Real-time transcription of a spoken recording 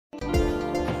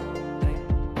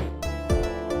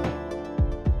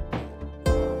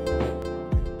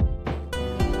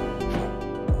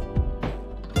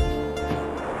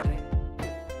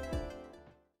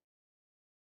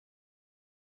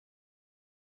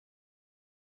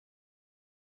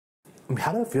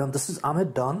Hello everyone, this is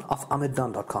Ahmed Don of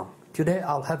AhmedDon.com. Today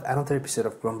I'll have another episode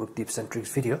of Chromebook Tips and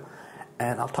Tricks video,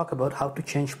 and I'll talk about how to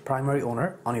change primary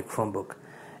owner on your Chromebook.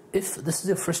 If this is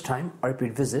your first time or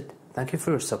repeat visit, thank you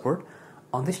for your support.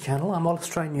 On this channel I'm always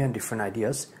trying new and different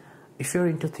ideas. If you're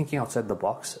into thinking outside the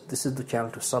box, this is the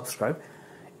channel to subscribe.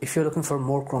 If you're looking for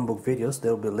more Chromebook videos,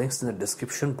 there will be links in the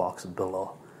description box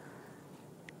below.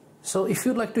 So if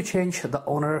you'd like to change the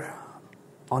owner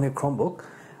on your Chromebook,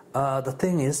 the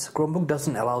thing is, Chromebook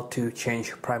doesn't allow to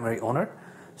change primary owner,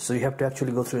 so you have to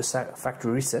actually go through a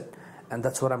factory reset, and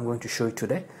that's what I'm going to show you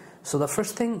today. So the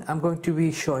first thing I'm going to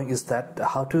be showing is that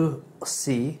how to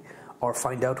see or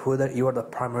find out whether you are the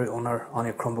primary owner on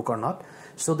your Chromebook or not.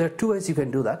 So there are two ways you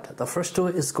can do that. The first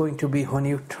way is going to be when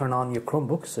you turn on your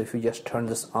Chromebook. So if you just turn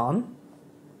this on,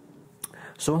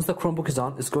 so once the Chromebook is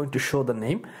on, it's going to show the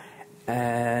name,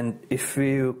 and if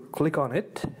you click on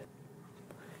it,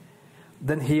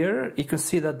 then here you can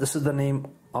see that this is the name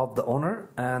of the owner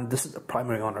and this is the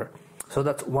primary owner. So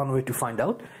that's one way to find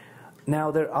out.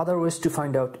 Now there are other ways to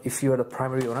find out if you are the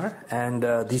primary owner, and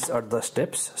these are the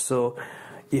steps. So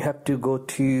you have to go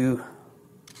to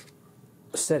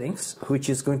settings, which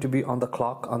is going to be on the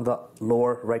clock on the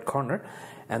lower right corner,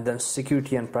 and then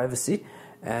security and privacy,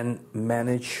 and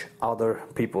manage other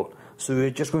people. So we're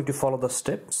just going to follow the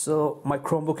steps. So my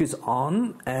Chromebook is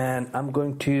on, and I'm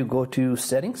going to go to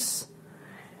settings,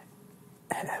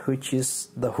 which is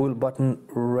the whole button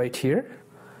right here,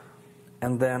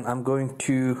 and then I'm going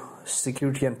to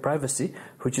security and privacy,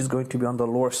 which is going to be on the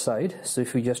lower side. So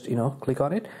if you just click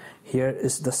on it, here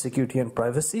is the security and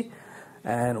privacy,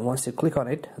 and once you click on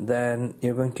it, then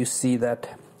you're going to see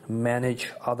that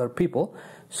manage other people.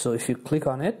 So if you click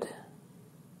on it,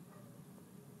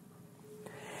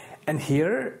 and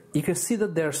here you can see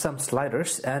that there are some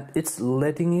sliders, and it's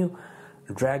letting you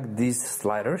drag these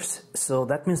sliders. So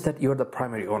that means that you're the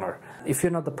primary owner. If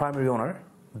you're not the primary owner,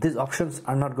 these options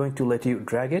are not going to let you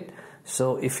drag it.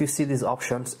 So if you see these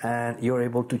options and you're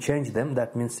able to change them,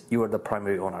 that means you are the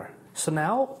primary owner. So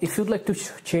now if you'd like to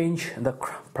change the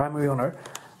primary owner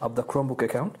of the Chromebook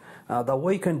account, the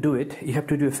way you can do it, you have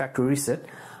to do a factory reset.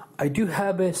 I do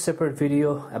have a separate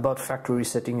video about factory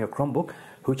resetting your Chromebook,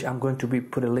 which I'm going to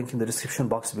put a link in the description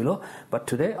box below. But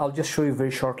today I'll just show you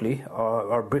very shortly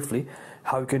or briefly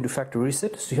how you can do factory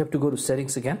reset. So you have to go to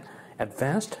settings again,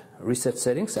 advanced, reset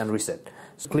settings, and reset.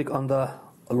 So click on the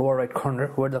lower right corner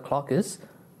where the clock is,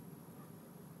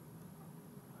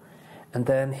 and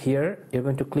then here you're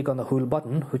going to click on the wheel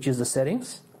button, which is the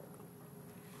settings,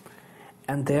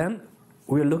 and then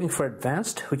we're looking for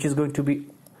advanced, which is going to be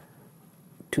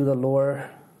to the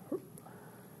lower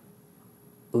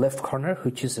left corner,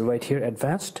 which is right here,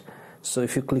 advanced. So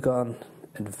if you click on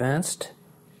advanced,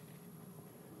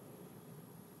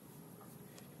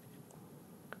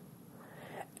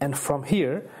 and from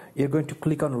here you're going to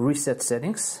click on reset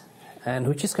settings, and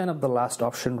which is kind of the last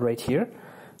option right here.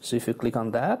 So if you click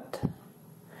on that,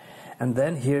 and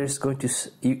then here is going to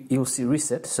you'll see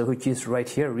reset, so which is right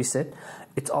here, reset.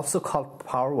 It's also called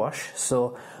Powerwash.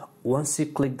 So once you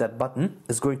click that button,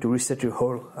 it's going to reset your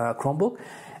whole Chromebook.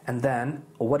 And then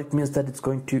what it means that it's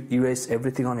going to erase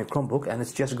everything on your Chromebook, and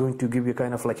it's just going to give you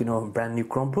kind of like brand new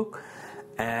Chromebook.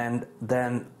 And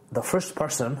then the first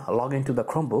person log into the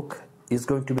Chromebook is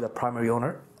going to be the primary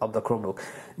owner of the Chromebook.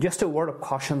 Just a word of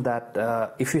caution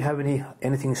that if you have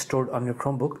anything stored on your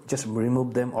Chromebook, just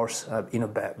remove them or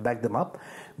back them up,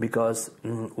 because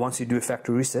once you do a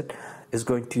factory reset, it's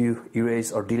going to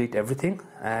erase or delete everything,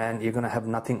 and you're going to have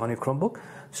nothing on your Chromebook.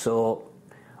 So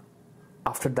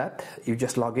after that, you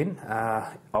just log in,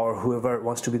 or whoever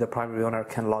wants to be the primary owner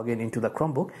can log into the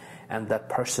Chromebook, and that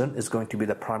person is going to be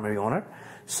the primary owner.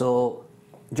 So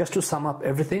just to sum up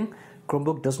everything,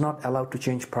 Chromebook does not allow to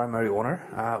change primary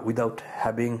owner without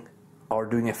having or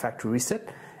doing a factory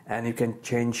reset, and you can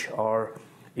change or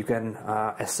you can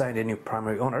assign a new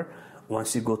primary owner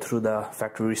once you go through the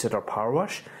factory reset or power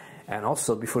wash. And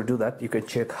also before you do that, you can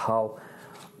check how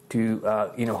to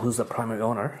who's the primary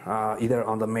owner either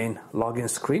on the main login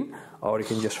screen, or you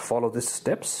can just follow these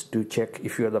steps to check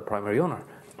if you're the primary owner.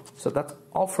 So that's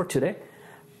all for today.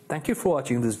 Thank you for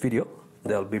watching this video.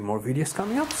 There'll be more videos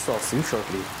coming up, so I'll see you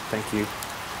shortly. Thank you.